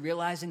started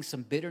realizing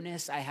some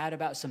bitterness I had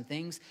about some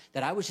things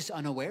that I was just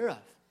unaware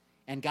of.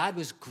 And God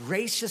was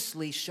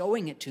graciously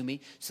showing it to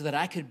me so that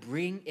I could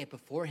bring it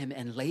before him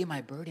and lay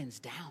my burdens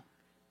down.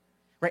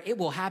 Right? It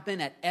will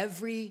happen at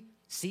every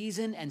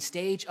season and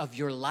stage of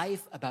your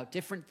life about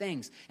different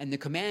things. And the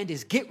command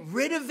is get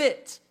rid of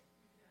it.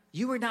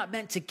 You are not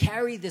meant to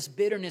carry this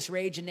bitterness,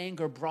 rage, and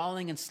anger,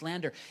 brawling, and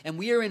slander. And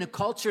we are in a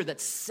culture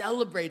that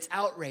celebrates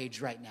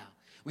outrage right now.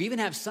 We even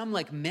have some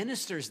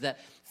ministers that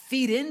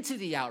feed into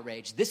the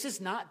outrage. This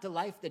is not the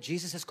life that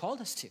Jesus has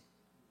called us to.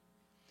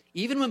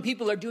 Even when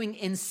people are doing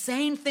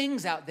insane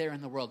things out there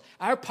in the world,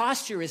 our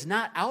posture is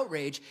not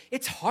outrage,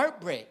 it's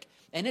heartbreak.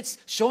 And it's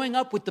showing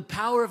up with the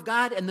power of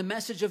God and the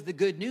message of the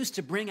good news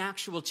to bring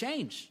actual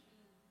change.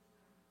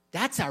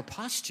 That's our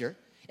posture.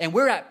 And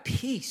we're at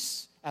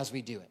peace as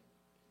we do it.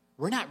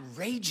 We're not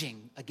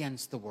raging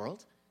against the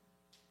world.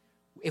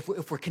 If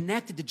we're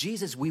connected to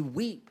Jesus, we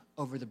weep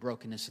over the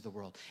brokenness of the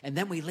world. And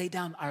then we lay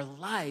down our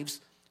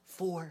lives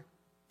for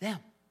them.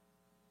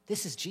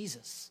 This is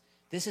Jesus.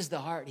 This is the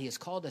heart he has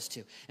called us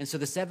to. And so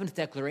the seventh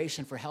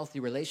declaration for healthy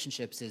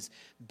relationships is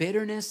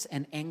bitterness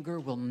and anger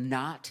will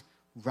not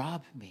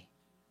rob me.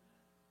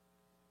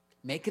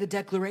 Make it a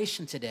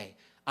declaration today.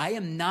 I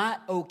am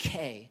not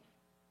okay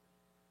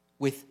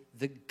with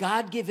the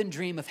God-given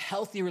dream of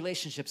healthy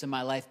relationships in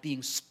my life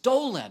being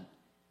stolen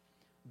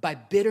by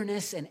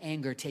bitterness and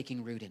anger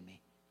taking root in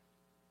me.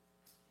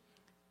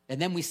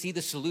 And then we see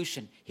the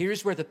solution.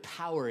 Here's where the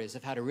power is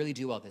of how to really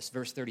do all this.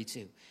 Verse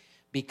 32.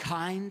 Be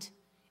kind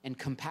and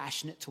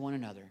compassionate to one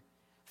another,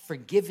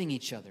 forgiving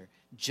each other,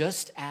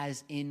 just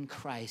as in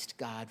Christ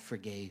God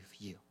forgave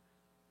you.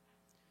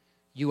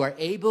 You are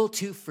able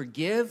to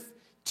forgive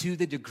to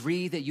the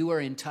degree that you are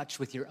in touch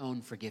with your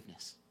own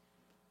forgiveness.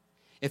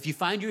 If you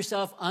find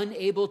yourself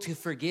unable to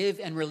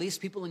forgive and release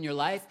people in your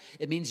life,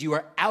 it means you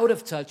are out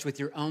of touch with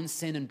your own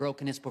sin and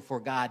brokenness before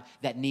God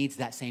that needs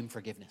that same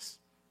forgiveness,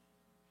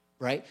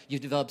 right?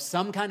 You've developed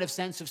some kind of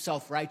sense of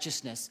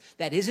self-righteousness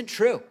that isn't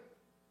true.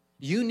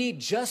 You need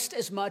just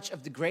as much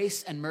of the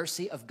grace and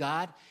mercy of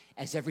God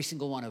as every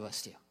single one of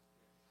us do.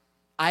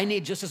 I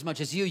need just as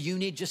much as you. You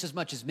need just as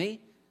much as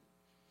me.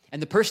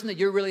 And the person that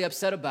you're really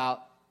upset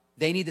about,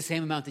 they need the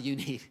same amount that you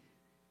need.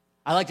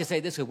 I like to say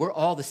it this way, we're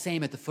all the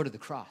same at the foot of the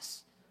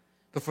cross.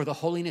 But for the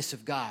holiness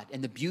of God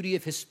and the beauty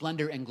of his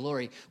splendor and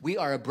glory, we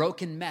are a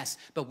broken mess,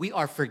 but we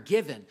are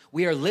forgiven.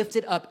 We are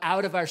lifted up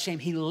out of our shame.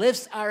 He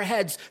lifts our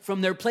heads from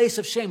their place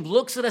of shame,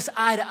 looks at us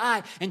eye to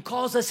eye, and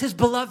calls us his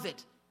beloved.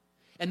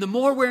 And the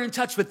more we're in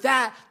touch with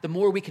that, the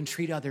more we can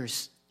treat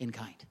others in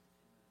kind.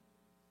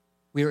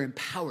 We are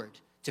empowered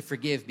to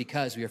forgive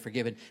because we are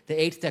forgiven. The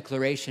 8th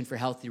declaration for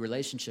healthy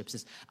relationships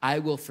is, I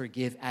will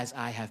forgive as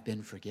I have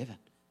been forgiven.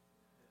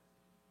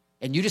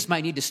 And you just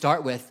might need to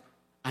start with,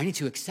 I need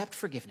to accept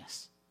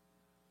forgiveness.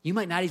 You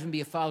might not even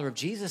be a follower of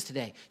Jesus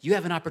today. You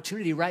have an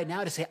opportunity right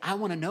now to say, I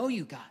want to know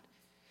you, God.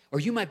 Or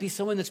you might be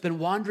someone that's been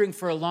wandering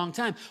for a long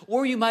time.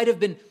 Or you might have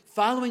been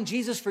following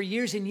Jesus for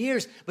years and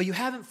years, but you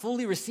haven't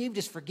fully received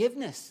his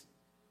forgiveness.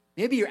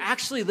 Maybe you're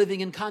actually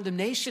living in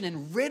condemnation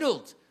and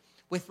riddled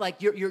with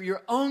like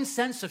your own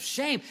sense of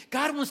shame.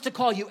 God wants to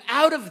call you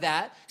out of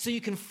that so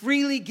you can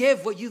freely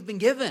give what you've been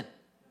given.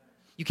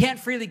 You can't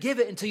freely give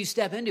it until you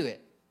step into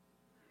it.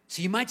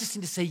 So you might just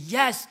need to say,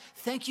 yes,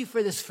 thank you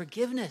for this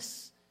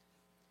forgiveness.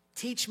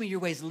 Teach me your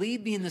ways.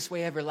 Lead me in this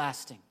way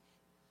everlasting.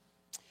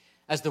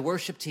 As the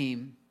worship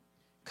team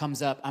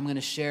comes up, I'm going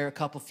to share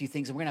a few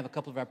things. And we're going to have a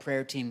couple of our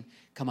prayer team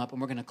come up,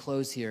 and we're going to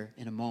close here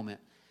in a moment.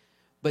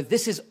 But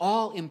this is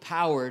all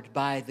empowered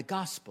by the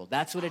gospel.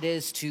 That's what it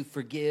is to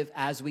forgive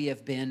as we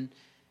have been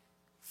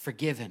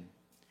forgiven.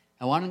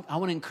 I want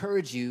to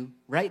encourage you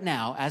right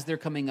now, as they're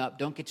coming up,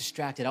 don't get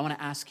distracted. I want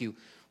to ask you,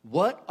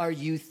 what are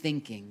you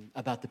thinking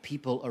about the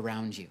people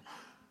around you?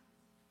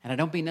 And I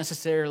don't mean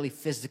necessarily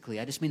physically.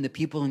 I just mean the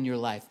people in your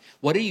life.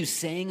 What are you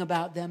saying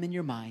about them in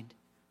your mind?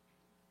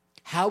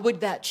 How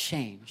would that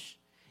change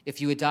if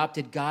you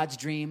adopted God's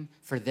dream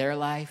for their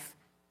life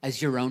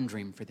as your own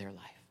dream for their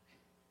life?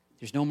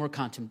 There's no more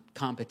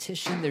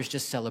competition. There's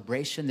just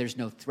celebration. There's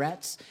no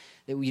threats.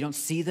 You don't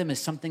see them as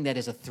something that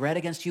is a threat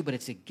against you, but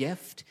it's a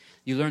gift.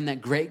 You learn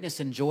that greatness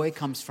and joy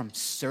comes from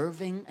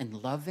serving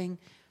and loving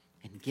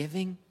and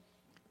giving.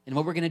 And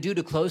what we're going to do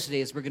to close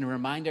today is we're going to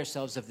remind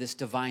ourselves of this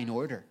divine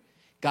order.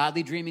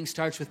 Godly dreaming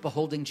starts with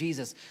beholding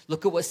Jesus.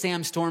 Look at what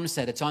Sam Storm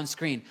said. It's on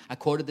screen. I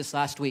quoted this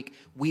last week.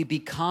 We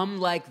become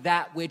like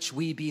that which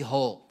we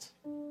behold.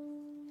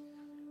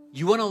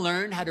 You want to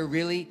learn how to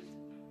really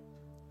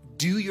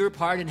do your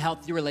part in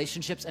healthy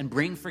relationships and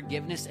bring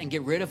forgiveness and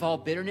get rid of all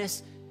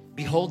bitterness?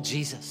 Behold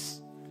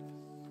Jesus.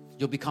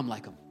 You'll become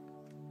like him.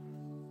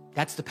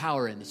 That's the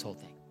power in this whole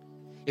thing.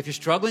 If you're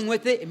struggling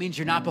with it, it means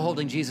you're not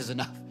beholding Jesus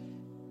enough.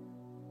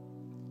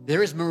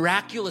 There is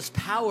miraculous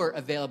power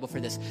available for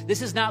this.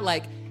 This is not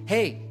like,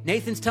 hey,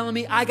 Nathan's telling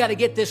me I got to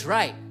get this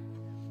right.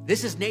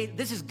 This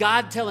is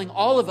God telling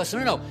all of us,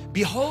 no,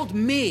 behold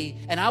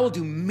me and I will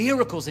do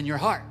miracles in your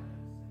heart.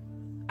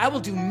 I will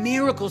do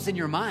miracles in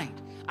your mind.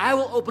 I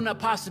will open up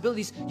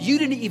possibilities you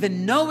didn't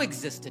even know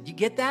existed. You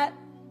get that?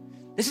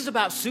 This is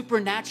about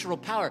supernatural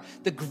power.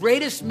 The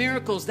greatest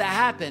miracles that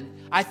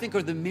happen, I think,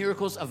 are the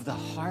miracles of the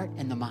heart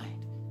and the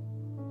mind.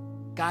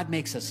 God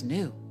makes us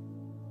new.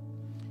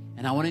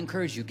 And I want to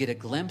encourage you, get a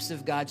glimpse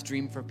of God's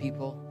dream for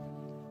people,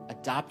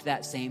 adopt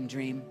that same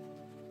dream,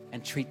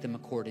 and treat them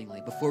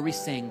accordingly. Before we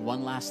sing,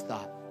 one last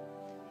thought.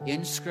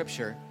 In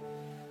Scripture,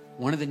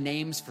 one of the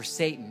names for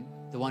Satan,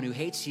 the one who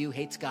hates you,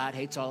 hates God,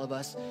 hates all of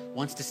us,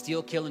 wants to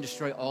steal, kill, and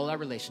destroy all our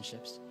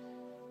relationships,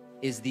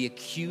 is the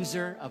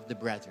accuser of the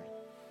brethren.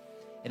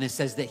 And it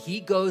says that he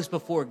goes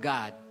before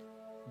God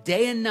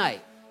day and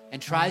night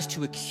and tries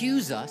to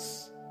accuse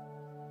us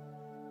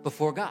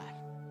before God.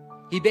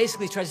 He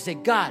basically tries to say,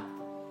 God,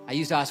 I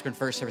used Oscar in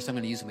first service, so I'm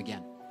going to use him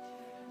again.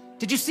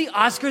 Did you see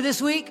Oscar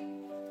this week?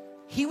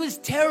 He was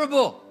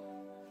terrible.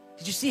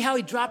 Did you see how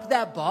he dropped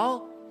that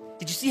ball?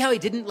 Did you see how he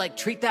didn't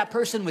treat that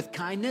person with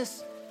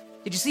kindness?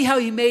 Did you see how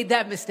he made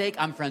that mistake?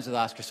 I'm friends with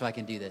Oscar, so I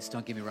can do this.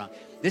 Don't get me wrong.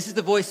 This is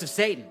the voice of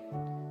Satan.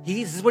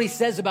 This is what he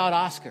says about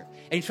Oscar.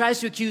 And he tries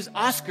to accuse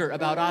Oscar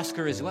about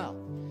Oscar as well.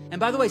 And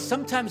by the way,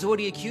 sometimes what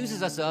he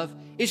accuses us of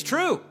is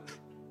true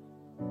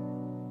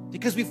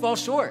because we fall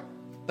short.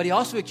 But he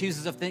also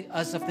accuses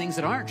us of things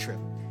that aren't true.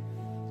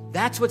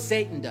 That's what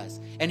Satan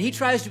does. And he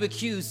tries to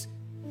accuse,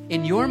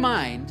 in your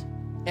mind,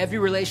 every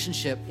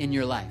relationship in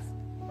your life.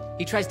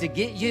 He tries to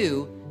get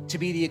you to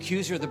be the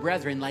accuser of the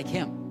brethren like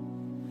him.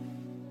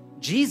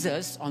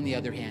 Jesus, on the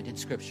other hand, in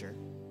Scripture,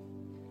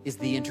 is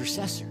the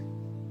intercessor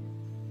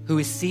who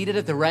is seated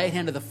at the right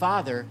hand of the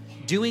Father,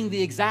 doing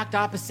the exact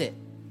opposite,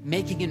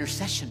 making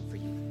intercession for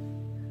you,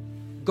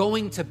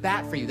 going to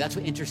bat for you. That's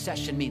what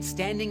intercession means,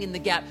 standing in the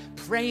gap,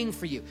 praying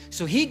for you.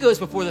 So he goes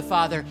before the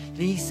Father and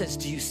he says,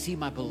 do you see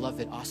my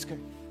beloved Oscar?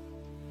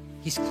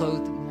 He's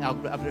clothed.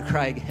 I'm going to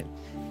cry again.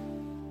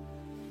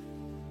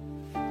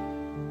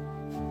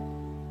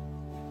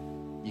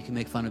 can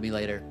make fun of me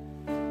later.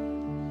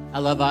 I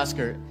love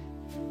Oscar.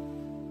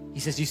 He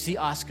says, you see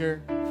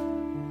Oscar,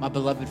 my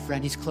beloved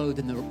friend, he's clothed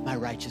in my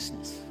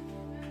righteousness.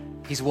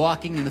 He's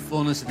walking in the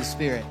fullness of the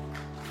Spirit.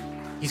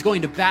 He's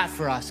going to bat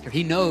for Oscar.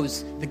 He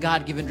knows the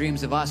God-given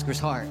dreams of Oscar's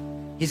heart.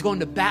 He's going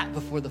to bat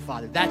before the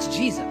Father. That's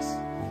Jesus.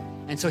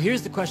 And so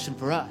here's the question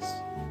for us.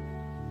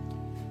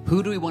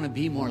 Who do we want to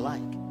be more like?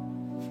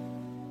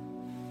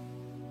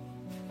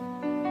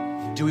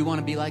 Do we want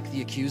to be like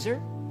the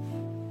accuser?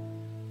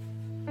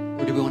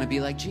 Or do we want to be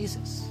like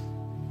Jesus?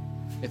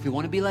 If we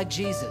want to be like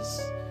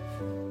Jesus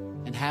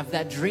and have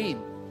that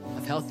dream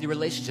of healthy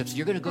relationships,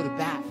 you're going to go to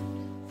bat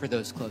for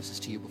those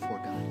closest to you before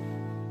God.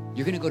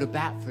 You're going to go to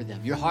bat for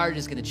them. Your heart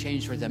is going to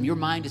change for them. Your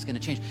mind is going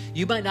to change.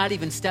 You might not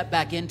even step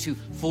back into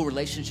full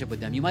relationship with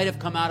them. You might have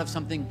come out of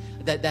something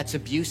that's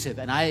abusive,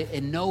 and I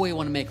in no way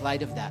want to make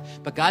light of that.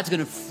 But God's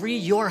going to free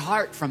your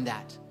heart from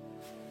that.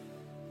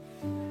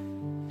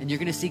 And you're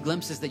going to see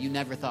glimpses that you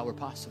never thought were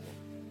possible.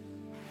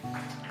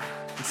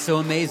 It's so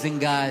amazing,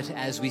 God,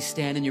 as we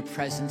stand in your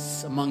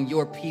presence among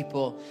your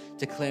people,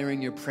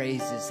 declaring your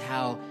praises,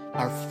 how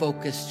our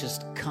focus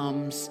just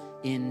comes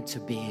into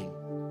being.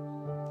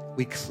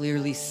 We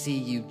clearly see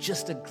you,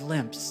 just a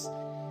glimpse,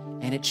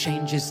 and it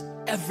changes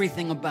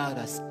everything about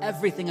us,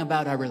 everything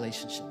about our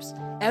relationships,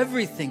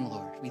 everything,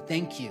 Lord. We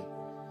thank you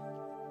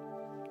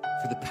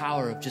for the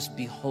power of just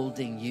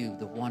beholding you,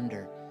 the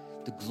wonder,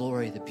 the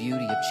glory, the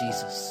beauty of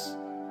Jesus.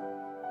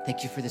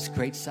 Thank you for this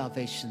great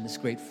salvation, this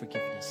great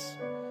forgiveness.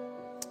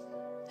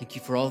 Thank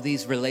you for all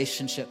these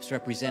relationships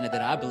represented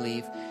that I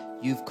believe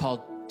you've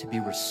called to be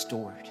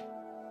restored.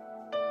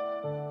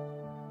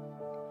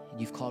 And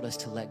you've called us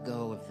to let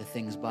go of the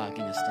things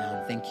bogging us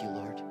down. Thank you,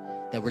 Lord,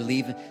 that we're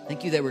leaving.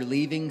 Thank you that we're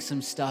leaving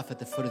some stuff at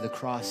the foot of the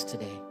cross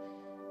today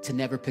to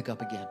never pick up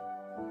again.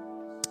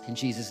 In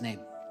Jesus'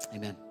 name,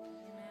 amen.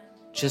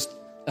 Just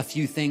a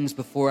few things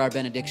before our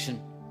benediction.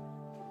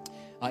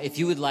 If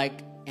you would like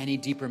any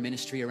deeper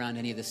ministry around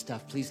any of this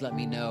stuff, please let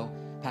me know.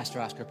 Pastor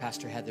Oscar,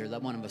 Pastor Heather,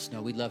 let one of us know.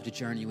 We'd love to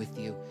journey with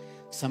you.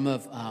 Some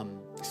of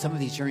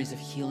these journeys of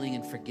healing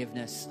and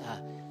forgiveness,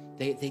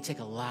 they take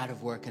a lot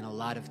of work and a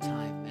lot of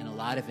time and a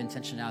lot of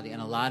intentionality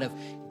and a lot of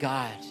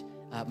God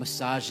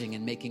massaging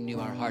and making new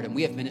our heart. And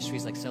we have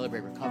ministries like Celebrate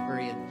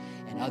Recovery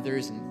and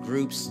others and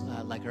groups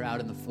like are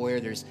out in the foyer.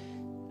 There's,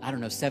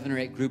 7 or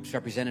 8 groups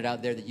represented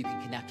out there that you can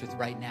connect with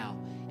right now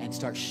and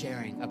start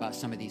sharing about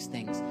some of these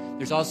things.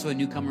 There's also a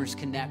Newcomers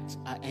Connect.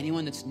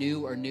 Anyone that's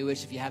new or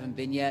newish, if you haven't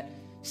been yet,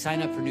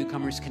 sign up for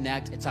Newcomers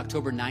Connect. It's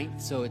October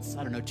 9th, so it's,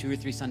 2 or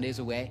 3 Sundays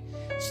away.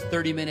 It's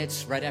 30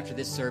 minutes right after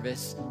this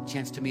service,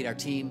 chance to meet our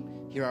team,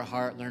 hear our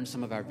heart, learn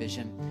some of our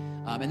vision.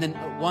 And then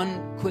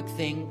one quick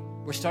thing,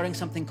 we're starting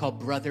something called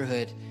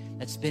Brotherhood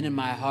that's been in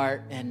my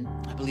heart, and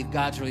I believe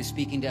God's really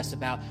speaking to us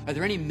about. Are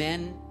there any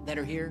men that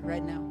are here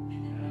right now?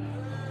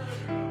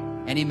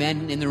 Any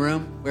men in the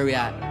room? Where are we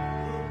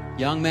at?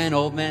 Young men,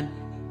 old men?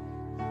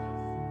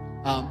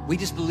 We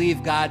just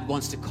believe God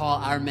wants to call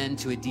our men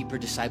to a deeper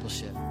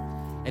discipleship.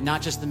 And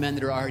not just the men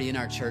that are already in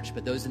our church,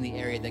 but those in the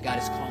area that God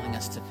is calling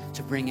us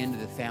to bring into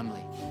the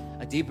family.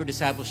 A deeper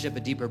discipleship,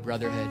 a deeper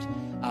brotherhood.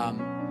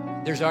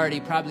 There's at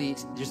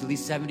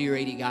least 70 or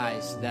 80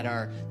 guys that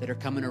are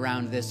coming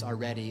around this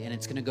already, and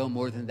it's going to go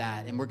more than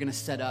that. And we're going to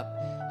set up,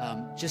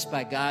 just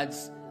by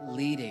God's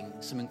leading,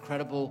 some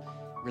incredible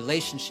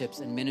relationships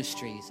and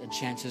ministries and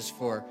chances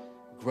for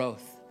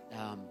growth.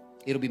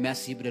 It'll be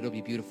messy, but it'll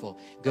be beautiful.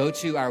 Go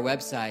to our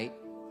website,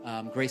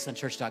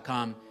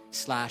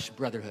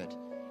 gracelandchurch.com/brotherhood,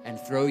 and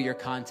throw your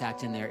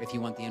contact in there if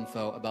you want the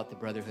info about the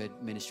Brotherhood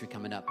ministry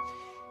coming up.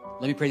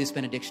 Let me pray this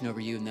benediction over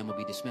you, and then we'll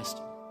be dismissed.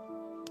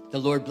 The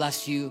Lord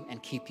bless you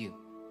and keep you.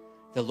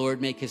 The Lord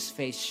make his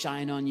face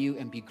shine on you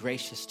and be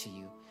gracious to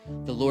you.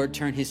 The Lord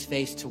turn his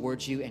face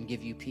towards you and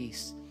give you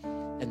peace.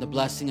 And the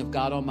blessing of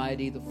God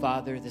Almighty, the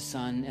Father, the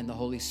Son, and the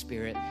Holy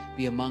Spirit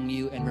be among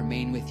you and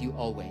remain with you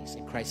always.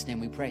 In Christ's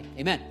name we pray.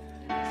 Amen.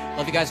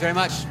 Love you guys very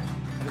much.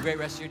 Have a great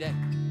rest of your day.